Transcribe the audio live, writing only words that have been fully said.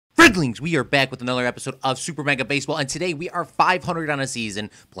Redlings, we are back with another episode of Super Mega Baseball, and today we are 500 on a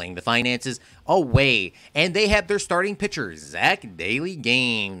season, playing the Finances away, and they have their starting pitcher, Zach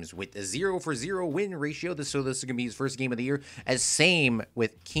D.G, with a 0-for-0 win ratio. So this is going to be his first game of the year, as same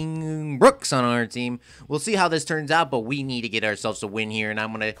with King Brooks on our team. We'll see how this turns out, but we need to get ourselves a win here, and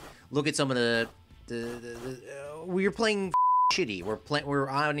I'm going to look at some of the we're playing shitty. We're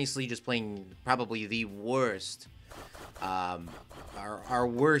honestly just playing probably the worst. Our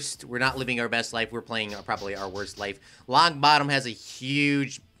worst. We're not living our best life. We're playing probably our worst life. Long Bottom has a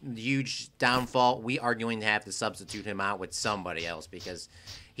huge downfall. We are going to have to substitute him out with somebody else because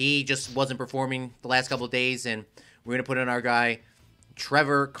he just wasn't performing the last couple of days, and we're gonna put in our guy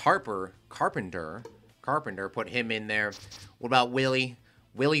Trevor Carpenter. Put him in there. What about Willie?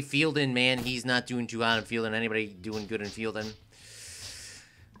 Willie Fielding, man, he's not doing too hot in fielding. Anybody doing good in fielding?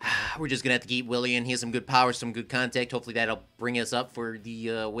 We're just going to have to keep Willie in. He has some good power, some good contact. Hopefully that'll bring us up for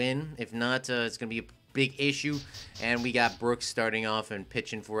the win. If not, it's going to be a big issue. And we got Brooks starting off and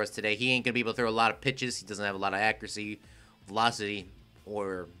pitching for us today. He ain't going to be able to throw a lot of pitches. He doesn't have a lot of accuracy, velocity,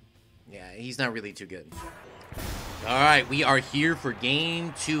 or... yeah, he's not really too good. All right, we are here for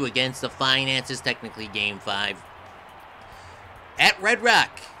Game 2 against the Finances, technically Game 5. At Red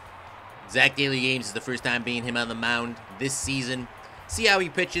Rock. Zach D.G is the first time being him on the mound this season. See how he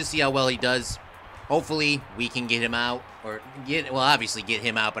pitches, see how well he does. Hopefully, we can get him out. Obviously get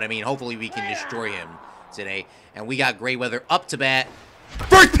him out, but I mean, hopefully we can destroy him today. And we got Gray Weather up to bat.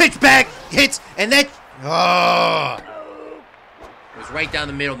 First pitch back, hits, and that... oh! It was right down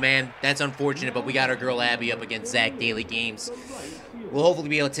the middle, man. That's unfortunate, but we got our girl Abby up against Zach D.G. We'll hopefully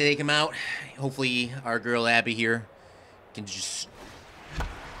be able to take him out. Hopefully, our girl Abby here can just...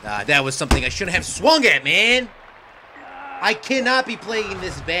 that was something I shouldn't have swung at, man! I cannot be playing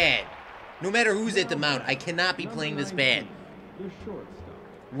this bad. No matter who's at the mound, I cannot be playing this bad.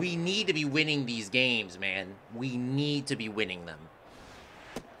 We need to be winning these games, man. We need to be winning them.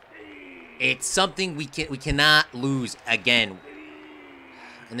 It's something we cannot lose again.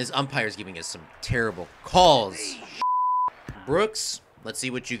 And this umpire's giving us some terrible calls. Brooks, let's see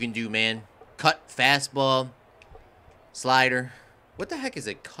what you can do, man. Cut fastball. Slider. What the heck is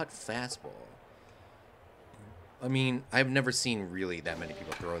a cut fastball? I mean, I've never seen really that many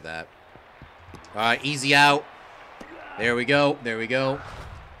people throw that. All right, easy out. There we go. There we go.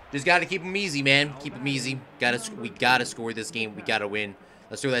 Just got to keep them easy, man. Keep them easy. We gotta score this game. We gotta win.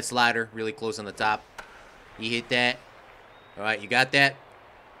 Let's throw that slider really close on the top. He hit that. All right, you got that.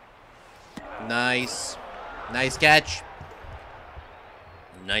 Nice. Nice catch.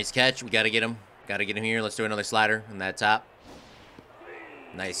 Nice catch. We gotta get him. Gotta get him here. Let's throw another slider on that top.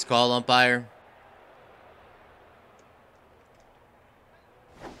 Nice call, umpire.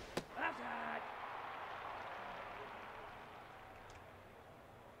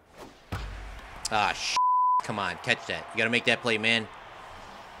 Ah, come on, catch that. You gotta make that play, man.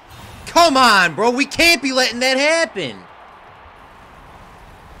 Come on, bro. We can't be letting that happen.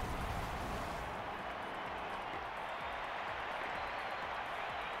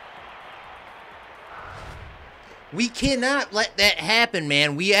 We cannot let that happen,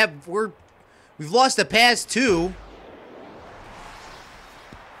 man. We've lost the past 2.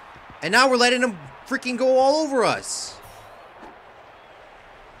 And now we're letting them freaking go all over us.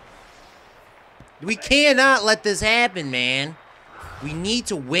 We cannot let this happen, man. We need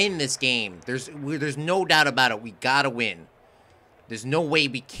to win this game. There's no doubt about it. We gotta win. There's no way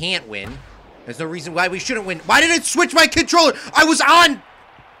we can't win. There's no reason why we shouldn't win. Why did it switch my controller? I was on...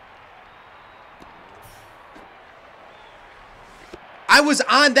 I was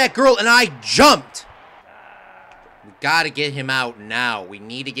on that girl and I jumped. We gotta get him out now. We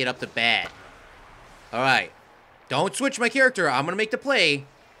need to get up to bat. Alright. Don't switch my character. I'm gonna make the play.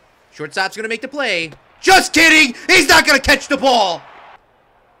 Shortstop's gonna make the play. Just kidding! He's not gonna catch the ball!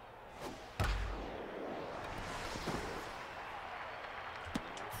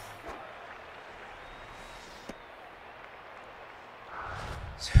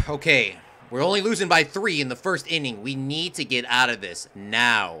 Okay. We're only losing by 3 in the first inning. We need to get out of this.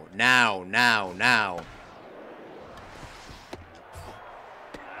 Now. Now.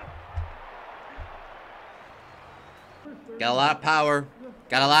 Got a lot of power.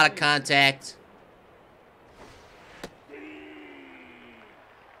 Got a lot of contact.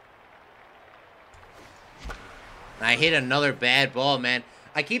 I hit another bad ball, man.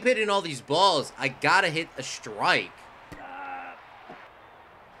 I keep hitting all these balls. I gotta hit a strike.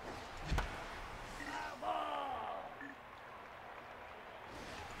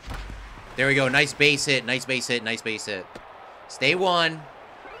 There we go. Nice base hit. Nice base hit. Nice base hit. Stay 1.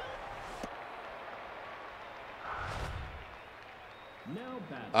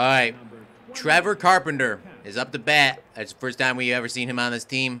 right. Trevor Carpenter is up to bat. That's the first time we've ever seen him on this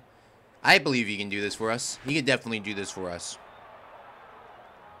team. I believe he can do this for us. He can definitely do this for us.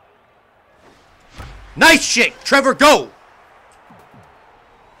 Nice shit! Trevor, go!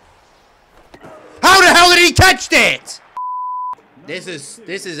 How the hell did he catch that? This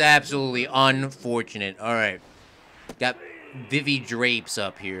is absolutely unfortunate. All right. Got Vivi Drapes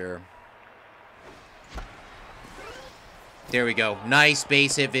up here. There we go. Nice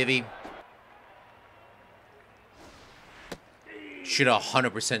base hit, Vivi. Should have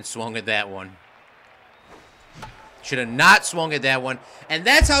 100% swung at that one. Should have not swung at that one. And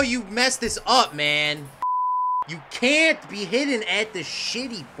that's how you mess this up, man. You can't be hitting at the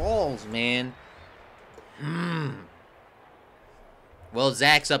shitty balls, man. Well,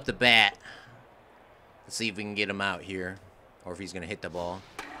 Zach's up the bat. Let's see if we can get him out here. Or if he's going to hit the ball.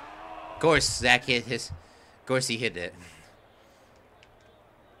 Of course, Zach hit his... Of course, he hit it.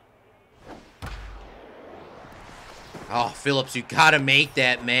 Oh, Phillips, you got to make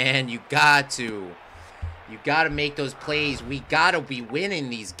that, man. You got to. You got to make those plays. We got to be winning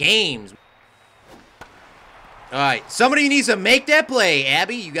these games. All right, somebody needs to make that play.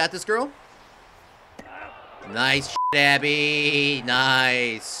 Abby, you got this, girl? Nice shit, Abby.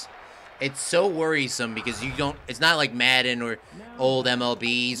 Nice. It's so worrisome because you don't... It's not like Madden or old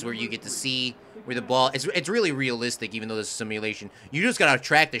MLBs where you get to see where the ball... It's really realistic, even though this is simulation. You just got to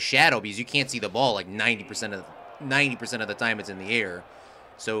track the shadow because you can't see the ball like 90% of the time it's in the air.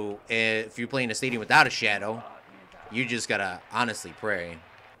 So if you're playing a stadium without a shadow, you just got to honestly pray.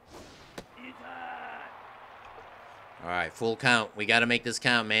 All right, full count. We got to make this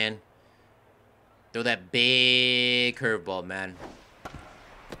count, man. Throw that big curveball, man.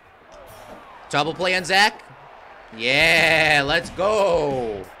 Double play on Zach. Yeah, let's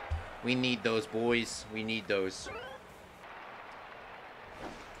go. We need those, boys. We need those.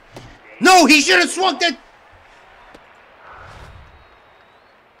 No, he should have swung that.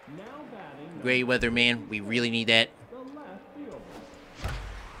 Great weather, man. We really need that.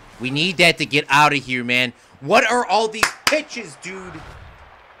 We need that to get out of here, man. What are all these pitches, dude? Now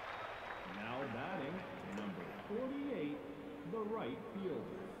batting, number 48, the right fielder.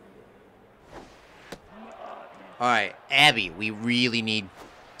 All right, Abby, we really need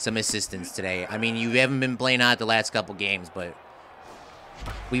some assistance today. I mean, you haven't been playing out the last couple games, but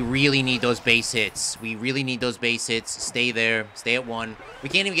we really need those base hits. We really need those base hits. Stay there. Stay at one. We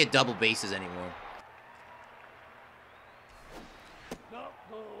can't even get double bases anymore.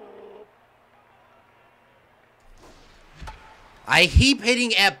 I keep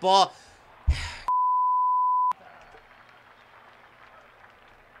hitting at ball.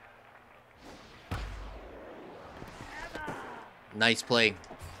 Nice play.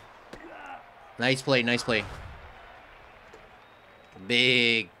 Nice play, nice play.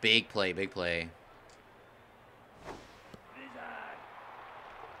 Big play, big play.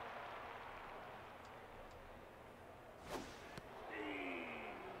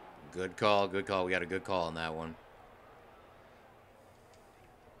 Good call, good call. We got a good call on that one.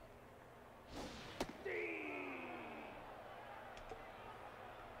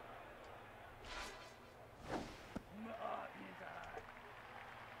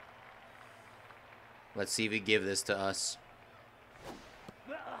 Let's see if he give this to us.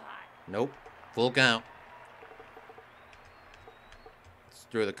 Nope. Full count. Let's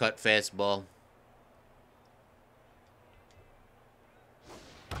throw the cut fastball.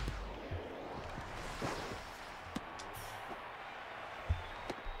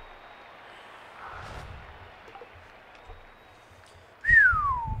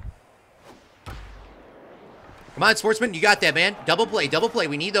 Come on, sportsman. You got that, man. Double play, double play.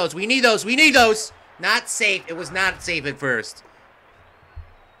 We need those. We need those. We need those. Not safe. It was not safe at first.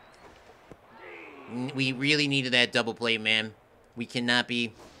 We really needed that double play, man. We cannot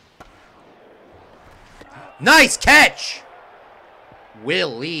be... Nice catch!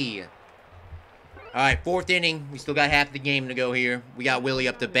 Willie. Alright, fourth inning. We still got half the game to go here. We got Willie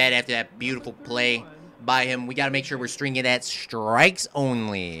up to bat after that beautiful play by him. We got to make sure we're stringing at strikes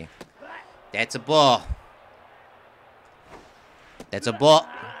only. That's a ball. That's a ball.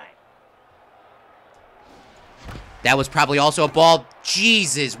 That was probably also a ball.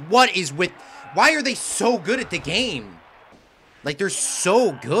 Jesus, what is with... Why are they so good at the game? Like, they're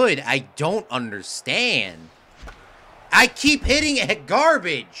so good. I don't understand. I keep hitting at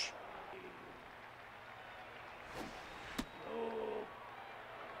garbage.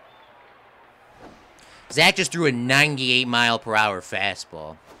 Zach just threw a 98-mile-per-hour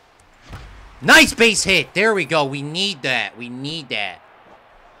fastball. Nice base hit. There we go. We need that. We need that.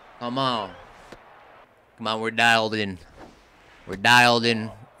 Come on. Come on, we're dialed in. We're dialed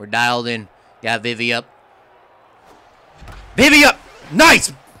in. We're dialed in. Got Vivi up. Vivi up!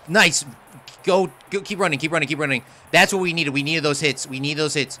 Nice! Nice. Go, keep running, keep running, keep running. That's what we needed. We needed those hits. We need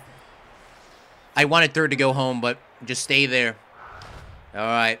those hits. I wanted third to go home, but just stay there. All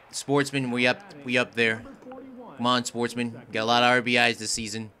right, Sportsman, we up there. Come on, Sportsman. Got a lot of RBIs this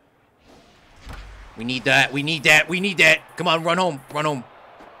season. We need that. We need that. We need that. Come on, run home. Run home.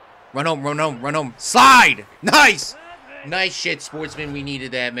 Run home, run home, run home. Slide! Nice! Nice shit, Sportsman. We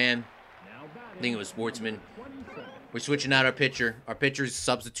needed that, man. I think it was Sportsman. We're switching out our pitcher. Our pitcher's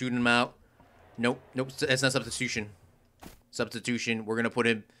substituting him out. Nope, nope, that's not substitution. Substitution. We're gonna put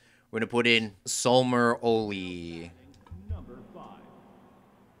in Solmer Oli.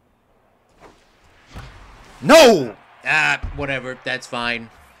 No! Ah, whatever. That's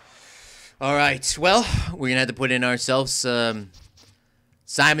fine. All right. Well, we're gonna have to put in ourselves.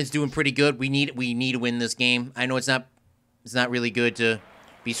 Simon's doing pretty good. We need to win this game. I know it's not really good to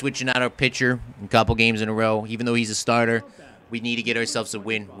be switching out our pitcher a couple games in a row, even though he's a starter. We need to get ourselves a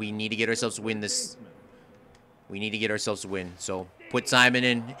win. We need to get ourselves a win this. We need to get ourselves a win. So put Simon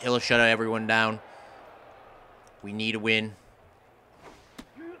in. He'll shut everyone down. We need a win.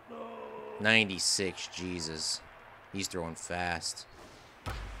 96. Jesus. He's throwing fast.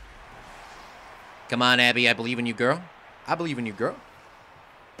 Come on, Abby. I believe in you, girl. I believe in you, girl.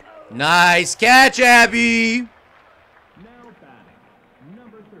 Nice catch, Abby. Now batting,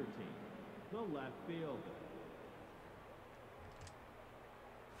 number 13, the left fielder.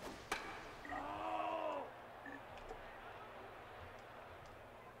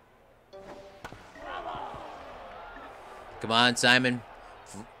 Come on, Simon.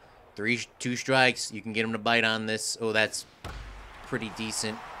 2 strikes. You can get him to bite on this. Oh, that's pretty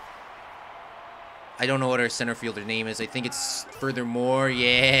decent. I don't know what our center fielder name is. I think it's Furthermore.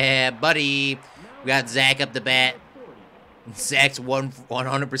 Yeah, buddy. We got Zach up the bat. Zach's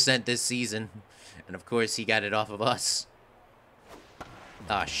 100% this season. And, of course, he got it off of us.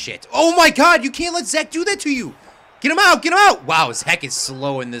 Ah, shit. Oh, my God. You can't let Zach do that to you. Get him out. Get him out. Wow, Zach is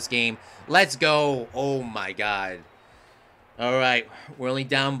slow in this game. Let's go. Oh, my God. All right. We're only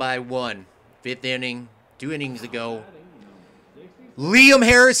down by 1. 5th inning. 2 innings to go. Liam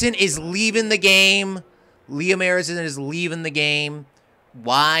Harrison is leaving the game. Liam Harrison is leaving the game.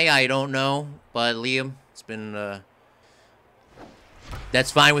 Why? I don't know. But Liam, it's been, that's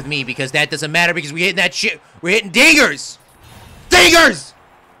fine with me because that doesn't matter because we hitting that shit. We're hitting dingers. Dingers!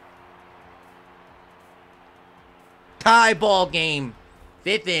 Tie ball game.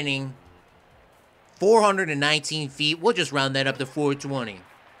 5th inning. 419 feet. We'll just round that up to 420.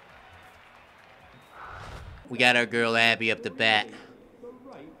 We got our girl Abby up the bat.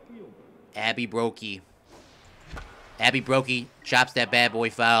 Abby Brokey. Abby Brokey chops that bad boy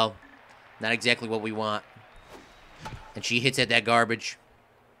foul. Not exactly what we want. And she hits at that garbage.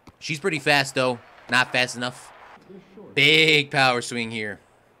 She's pretty fast, though. Not fast enough. Big power swing here.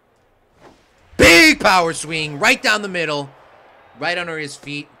 Big power swing right down the middle. Right under his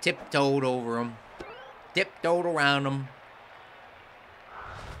feet. Tiptoed over him. Tiptoed around him.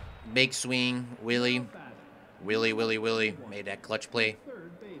 Big swing. Willie. Willie. Made that clutch play.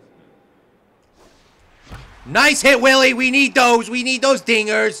 Nice hit, Willie. We need those. We need those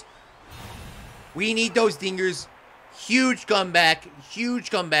dingers. We need those dingers. Huge comeback.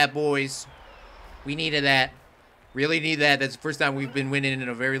 Huge comeback, boys. We needed that. Really need that. That's the first time we've been winning in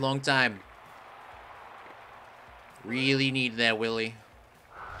a very long time. Really need that, Willie.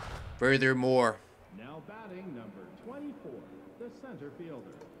 Furthermore. Now batting number 24, the center fielder.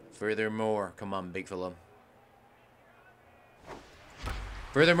 Furthermore. Come on, big fella.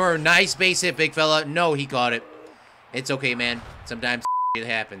 Furthermore, nice base hit, big fella. No, he caught it. It's okay, man. Sometimes it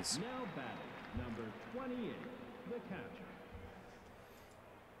happens. Now batting number 28, the catcher.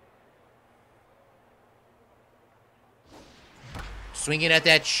 Swinging at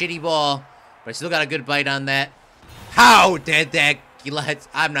that shitty ball, but I still got a good bite on that. How did that?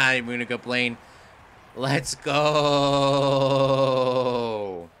 I'm not even gonna complain. Let's go.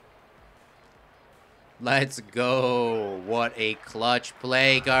 Let's go. What a clutch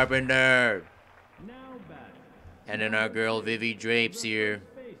play, Carpenter. Now batting. And then our girl Vivi Drapes here.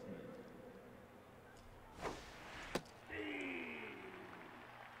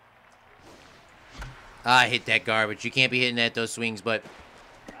 I hit that garbage. You can't be hitting at those swings, but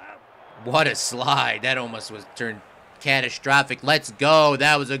what a slide. That almost was turned catastrophic. Let's go.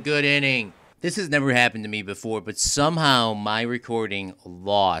 That was a good inning. This has never happened to me before, but somehow my recording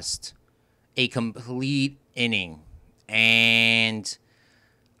lost a complete inning. And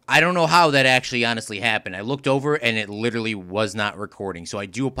I don't know how that actually honestly happened. I looked over and it literally was not recording. So I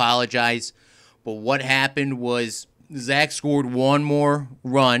do apologize. But what happened was Zach scored one more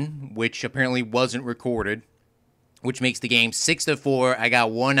run, which apparently wasn't recorded, which makes the game 6-4. I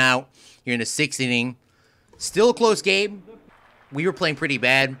got one out here in the 6th inning. Still a close game. We were playing pretty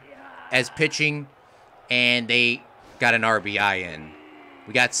bad as pitching, and they got an RBI in.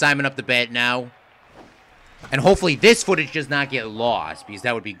 We got Simon up the bat now. And hopefully this footage does not get lost, because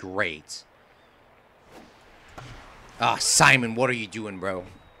that would be great. Ah, Simon, what are you doing, bro?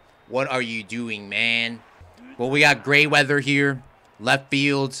 What are you doing, man? Well, we got gray weather here. Left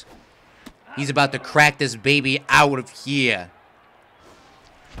field. He's about to crack this baby out of here.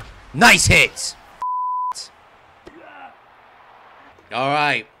 Nice hit!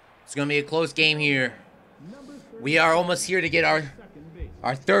 Alright. It's going to be a close game here. We are almost here to get our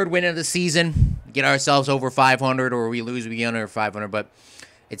 3rd win of the season. Get ourselves over 500, or we lose, we get under 500. But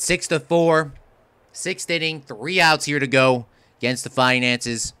it's 6-4. 6th inning, 3 outs here to go against the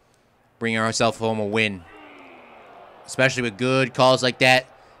Finances. Bringing ourselves home a win. Especially with good calls like that.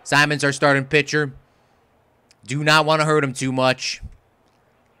 Simon's our starting pitcher. Do not want to hurt him too much.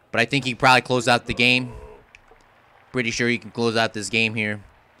 But I think he can probably close out the game. Pretty sure he can close out this game here.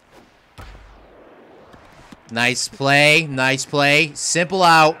 Nice play. Nice play. Simple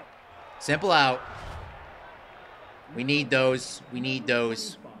out. Simple out. We need those. We need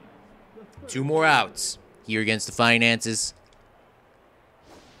those. 2 more outs here against the Finances.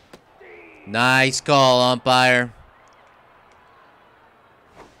 Nice call, umpire.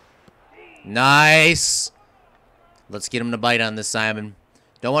 Nice. Let's get him to bite on this, Simon.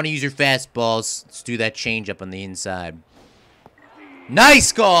 Don't want to use your fastballs. Let's do that changeup on the inside.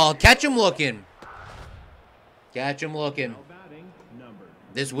 Nice call. Catch him looking. Catch him looking.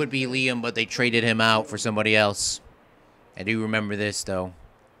 This would be Liam, but they traded him out for somebody else. I do remember this, though.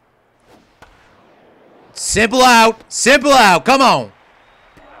 Simple out. Simple out. Come on.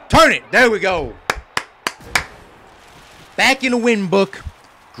 Turn it. There we go. Back in the win book.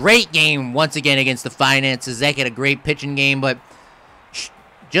 Great game once again against the Finances. Zach had a great pitching game, but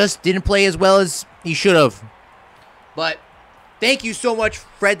just didn't play as well as he should have. But thank you so much,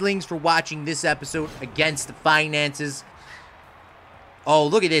 Fredlings, for watching this episode against the Finances. Oh,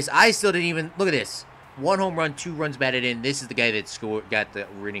 look at this. I still didn't even... Look at this. 1 home run, 2 runs batted in. This is the guy that got the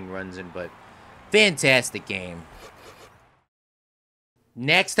winning runs in, but fantastic game.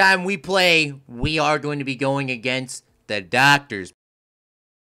 Next time we play, we are going to be going against the Doctors.